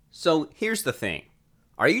So here's the thing.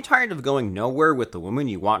 Are you tired of going nowhere with the woman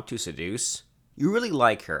you want to seduce? You really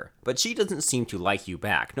like her, but she doesn't seem to like you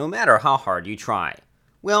back, no matter how hard you try.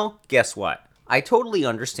 Well, guess what? I totally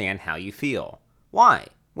understand how you feel. Why?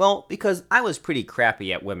 Well, because I was pretty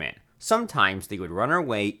crappy at women. Sometimes they would run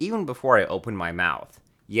away even before I opened my mouth.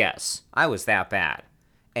 Yes, I was that bad.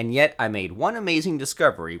 And yet I made one amazing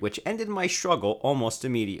discovery which ended my struggle almost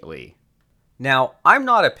immediately. Now, I'm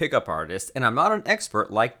not a pickup artist and I'm not an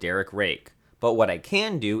expert like Derek Rake, but what I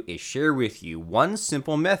can do is share with you one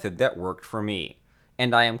simple method that worked for me.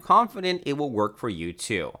 And I am confident it will work for you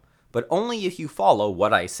too, but only if you follow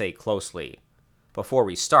what I say closely. Before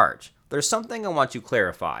we start, there's something I want to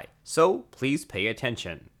clarify, so please pay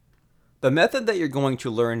attention. The method that you're going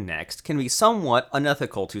to learn next can be somewhat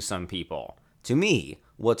unethical to some people. To me,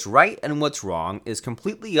 what's right and what's wrong is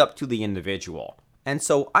completely up to the individual, and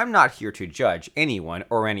so I'm not here to judge anyone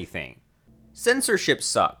or anything. Censorship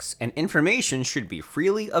sucks, and information should be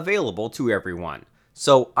freely available to everyone,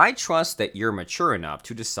 so I trust that you're mature enough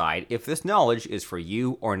to decide if this knowledge is for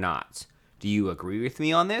you or not. Do you agree with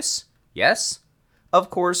me on this? Yes?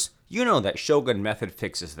 Of course, you know that Shogun Method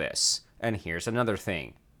fixes this, and here's another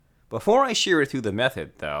thing. Before I share with you the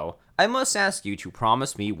method, though, I must ask you to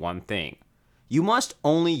promise me one thing. You must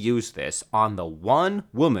only use this on the one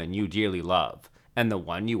woman you dearly love, and the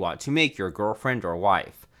one you want to make your girlfriend or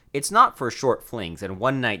wife. It's not for short flings and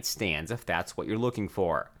one-night stands if that's what you're looking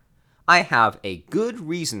for. I have a good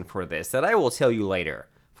reason for this that I will tell you later.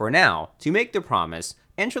 For now, to make the promise,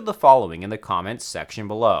 enter the following in the comments section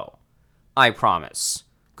below. I promise.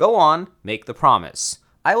 Go on, make the promise.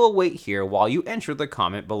 I will wait here while you enter the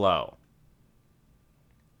comment below.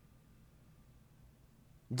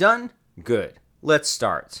 Done? Good. Let's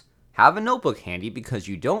start. Have a notebook handy because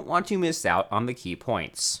you don't want to miss out on the key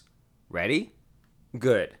points. Ready?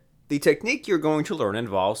 Good. The technique you're going to learn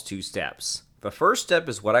involves 2 steps. The first step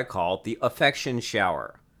is what I call the affection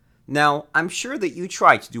shower. Now, I'm sure that you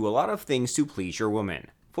try to do a lot of things to please your woman.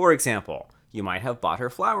 For example, you might have bought her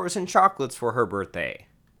flowers and chocolates for her birthday.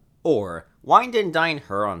 Or wined and dined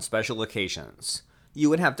her on special occasions. You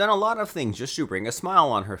would have done a lot of things just to bring a smile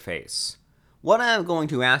on her face. What I am going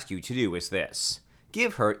to ask you to do is this.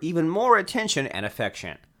 Give her even more attention and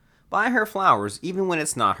affection. Buy her flowers even when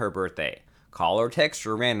it's not her birthday. Call or text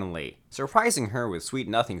her randomly, surprising her with sweet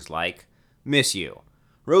nothings like, "Miss you.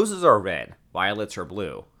 Roses are red, violets are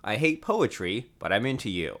blue. I hate poetry, but I'm into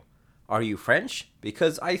you. Are you French?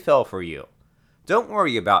 Because I fell for you." Don't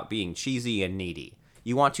worry about being cheesy and needy.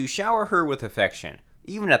 You want to shower her with affection,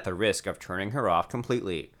 even at the risk of turning her off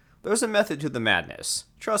completely. There's a method to the madness.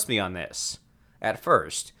 Trust me on this. At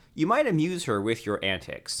first, you might amuse her with your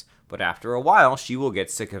antics, but after a while she will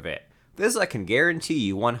get sick of it. This I can guarantee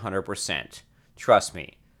you 100%. Trust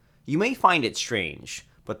me. You may find it strange,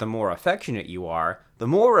 but the more affectionate you are, the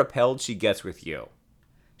more repelled she gets with you.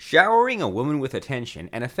 Showering a woman with attention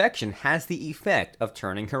and affection has the effect of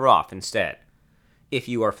turning her off instead. If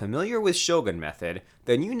you are familiar with Shogun Method,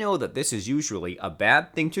 then you know that this is usually a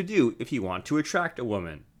bad thing to do if you want to attract a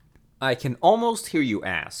woman. I can almost hear you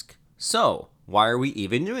ask, so, why are we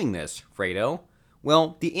even doing this, Fredo?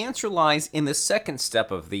 Well, the answer lies in the second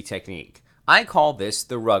step of the technique. I call this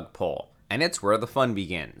the rug pull, and it's where the fun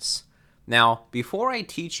begins. Now, before I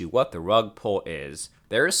teach you what the rug pull is,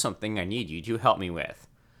 there is something I need you to help me with.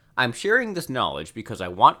 I'm sharing this knowledge because I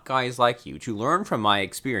want guys like you to learn from my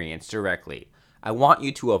experience directly. I want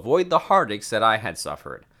you to avoid the heartaches that I had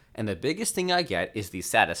suffered, and the biggest thing I get is the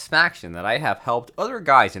satisfaction that I have helped other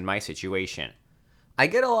guys in my situation. I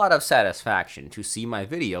get a lot of satisfaction to see my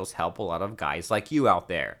videos help a lot of guys like you out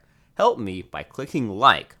there. Help me by clicking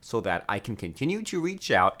like so that I can continue to reach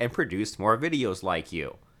out and produce more videos like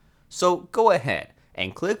you. So go ahead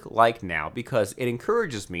and click like now because it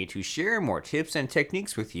encourages me to share more tips and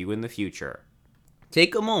techniques with you in the future.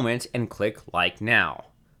 Take a moment and click like now.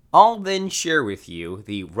 I'll then share with you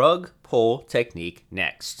the rug pull technique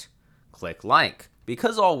next. Click like,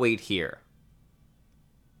 because I'll wait here.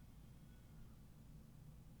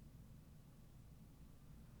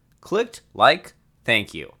 Clicked like,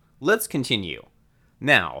 thank you. Let's continue.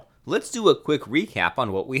 Now, let's do a quick recap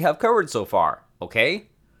on what we have covered so far, okay?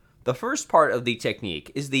 The first part of the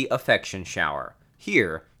technique is the affection shower.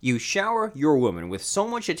 Here, you shower your woman with so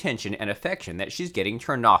much attention and affection that she's getting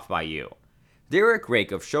turned off by you. Derek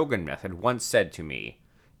Rake of Shogun Method once said to me,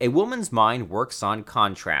 "A woman's mind works on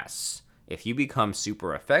contrasts. If you become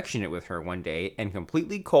super affectionate with her one day and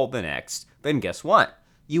completely cold the next, then guess what?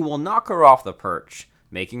 You will knock her off the perch,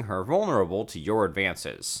 making her vulnerable to your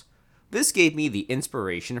advances." This gave me the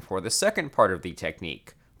inspiration for the second part of the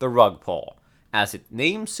technique, the rug pull. As its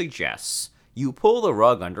name suggests, You pull the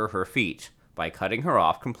rug under her feet by cutting her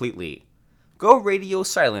off completely. Go radio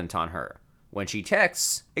silent on her. When she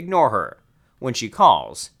texts, ignore her. When she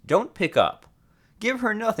calls, don't pick up. Give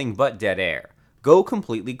her nothing but dead air. Go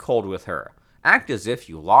completely cold with her. Act as if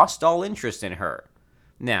you lost all interest in her.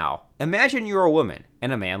 Now, imagine you're a woman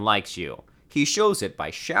and a man likes you. He shows it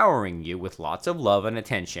by showering you with lots of love and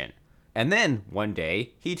attention. And then, one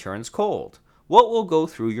day, he turns cold. What will go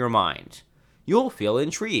through your mind? You'll feel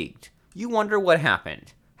intrigued. You wonder what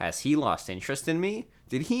happened. Has he lost interest in me?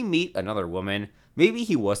 Did he meet another woman? Maybe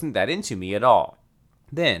he wasn't that into me at all.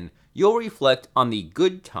 Then, you'll reflect on the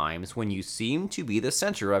good times when you seem to be the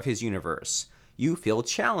center of his universe. You feel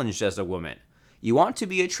challenged as a woman. You want to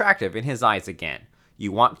be attractive in his eyes again.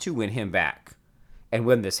 You want to win him back. And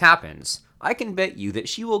when this happens, I can bet you that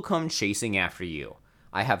she will come chasing after you.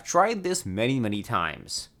 I have tried this many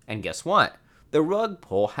times. And guess what? The rug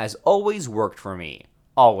pull has always worked for me.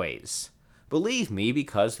 Always. Believe me,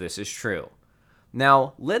 because this is true.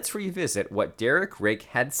 Now, let's revisit what Derek Rake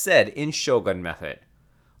had said in Shogun Method.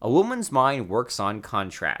 A woman's mind works on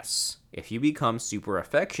contrasts. If you become super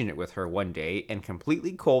affectionate with her one day and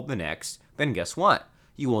completely cold the next, then guess what?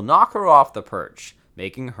 You will knock her off the perch,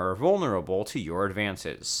 making her vulnerable to your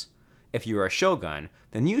advances. If you're a shogun,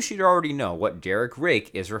 then you should already know what Derek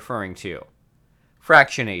Rake is referring to.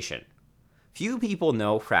 Fractionation. Few people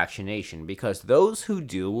know fractionation because those who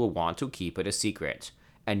do will want to keep it a secret.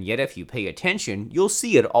 And yet if you pay attention, you'll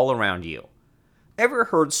see it all around you. Ever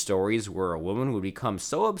heard stories where a woman would become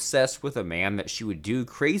so obsessed with a man that she would do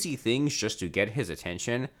crazy things just to get his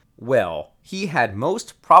attention? Well, he had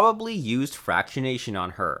most probably used fractionation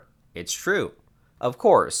on her. It's true. Of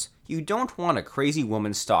course, you don't want a crazy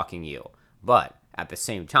woman stalking you, but at the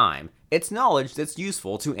same time, it's knowledge that's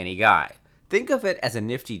useful to any guy. Think of it as a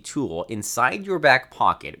nifty tool inside your back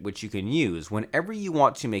pocket which you can use whenever you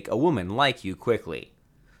want to make a woman like you quickly.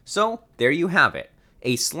 So, there you have it.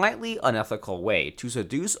 A slightly unethical way to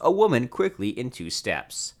seduce a woman quickly in 2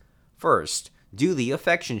 steps. First, do the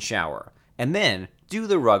affection shower, and then do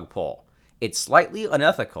the rug pull. It's slightly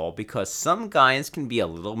unethical because some guys can be a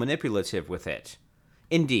little manipulative with it.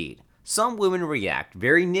 Indeed, some women react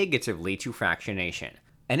very negatively to fractionation,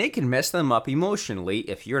 and it can mess them up emotionally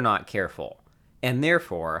if you're not careful. And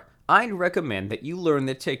therefore, I'd recommend that you learn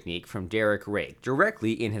the technique from Derek Rake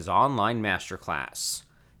directly in his online masterclass.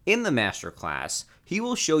 In the masterclass, he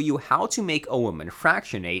will show you how to make a woman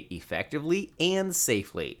fractionate effectively and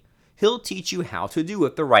safely. He'll teach you how to do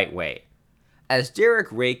it the right way. As Derek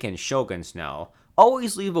Rake and shoguns know,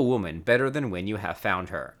 always leave a woman better than when you have found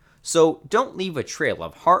her. So don't leave a trail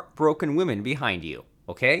of heartbroken women behind you,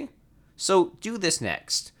 okay? So do this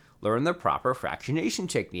next. Learn the proper fractionation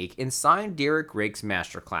technique inside Derek Rake's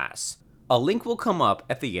masterclass. A link will come up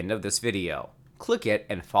at the end of this video. Click it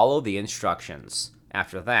and follow the instructions.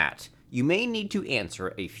 After that, you may need to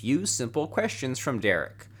answer a few simple questions from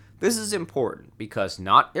Derek. This is important because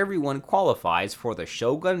not everyone qualifies for the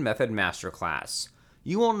Shogun Method Masterclass.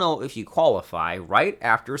 You will know if you qualify right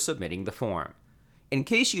after submitting the form. In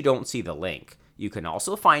case you don't see the link, you can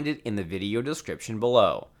also find it in the video description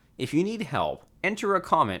below. If you need help, enter a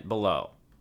comment below.